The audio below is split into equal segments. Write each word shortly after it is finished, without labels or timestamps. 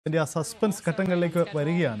ഇതിന്റെ ആ സസ്പെൻസ് ഘട്ടങ്ങളിലേക്ക്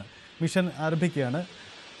വരികയാണ്. മിഷൻ ആരംഭിക്കുകയാണ്.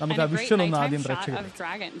 നമുക്ക് ആ വിഷ്വൽ ഒന്ന് ആദ്യം പ്രേക്ഷകർ.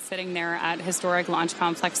 Dragon sitting there at historic Launch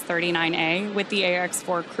Complex 39A with the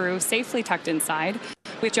AX4 crew safely tucked inside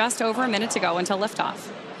with just over a minute to go until liftoff.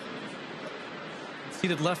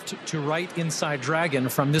 Seated left to right inside Dragon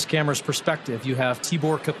from this camera's perspective. You have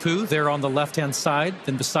Tibor Kapu there on the left-hand side.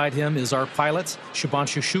 Then beside him is our pilot,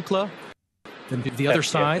 Shubhanshu Shuklaయ. Then the other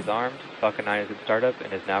side is armed. Falcon 9 is in startup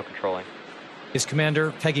and is now controlling. Is Commander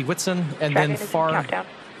Peggy Whitson, and Dragon then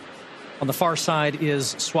on the far side is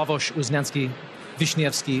Sławosz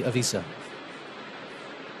Wisniewski of ESA.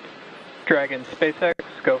 Dragon, SpaceX,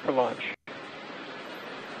 go for launch.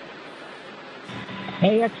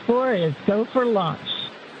 AX4 is go for launch.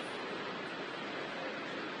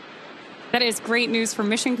 That is great news from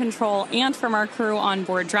Mission Control and from our crew on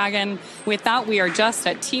board Dragon. With that, we are just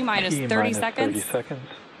at T-minus 30 seconds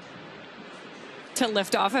to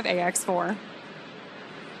lift off of AX4.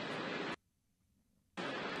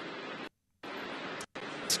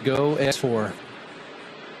 Let's go AX4.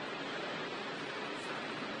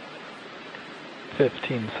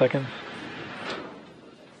 15 seconds.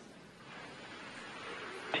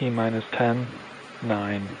 T-minus 10,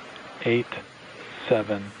 9, 8,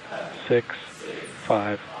 7, 6,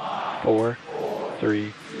 5, 4,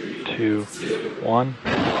 3, 2, 1.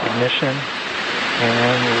 Ignition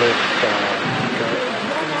and liftoff.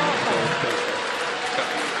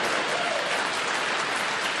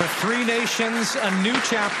 For three nations, a new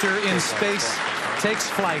chapter in space takes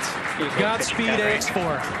flight. Godspeed,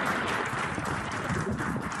 AX4.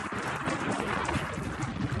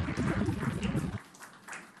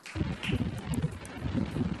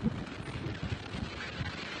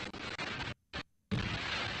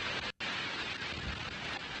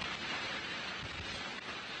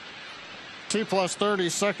 T+30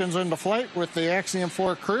 seconds into flight with the Axiom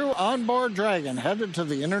 4 crew on board Dragon, headed to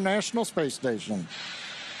the International Space Station.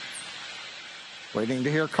 Waiting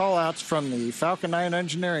to hear call-outs from the Falcon 9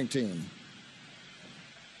 engineering team.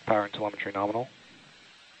 Power and telemetry nominal.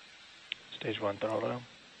 Stage 1 throttle.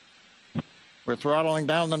 We're throttling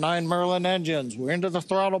down the 9 Merlin engines. We're into the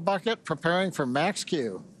throttle bucket, preparing for max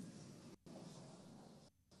Q.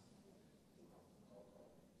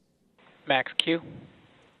 Max Q.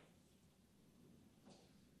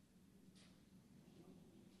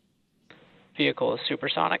 Vehicle is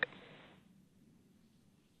supersonic.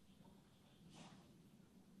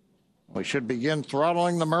 We should begin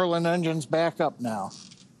throttling the Merlin engines back up now.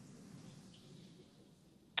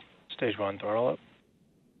 Stage 1 throttle up.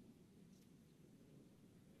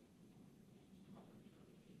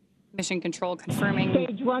 Mission Control confirming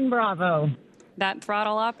Stage 1 Bravo. that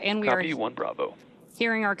throttle up, and we Copy, are 1 Bravo.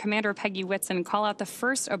 hearing our Commander Peggy Whitson call out the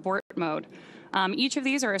first abort mode. Each of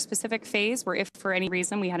these are a specific phase where if for any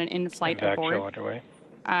reason we had an in-flight abort,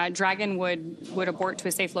 Dragon would abort to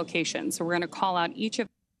a safe location. So we're going to call out each of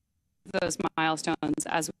those milestones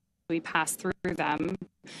as we pass through them.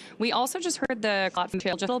 We also just heard the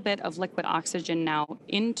little bit of liquid oxygen now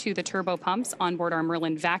into the turbo pumps on board our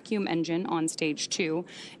Merlin vacuum engine on stage 2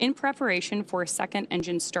 in preparation for second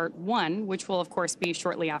engine start 1, which will of course be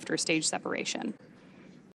shortly after stage separation.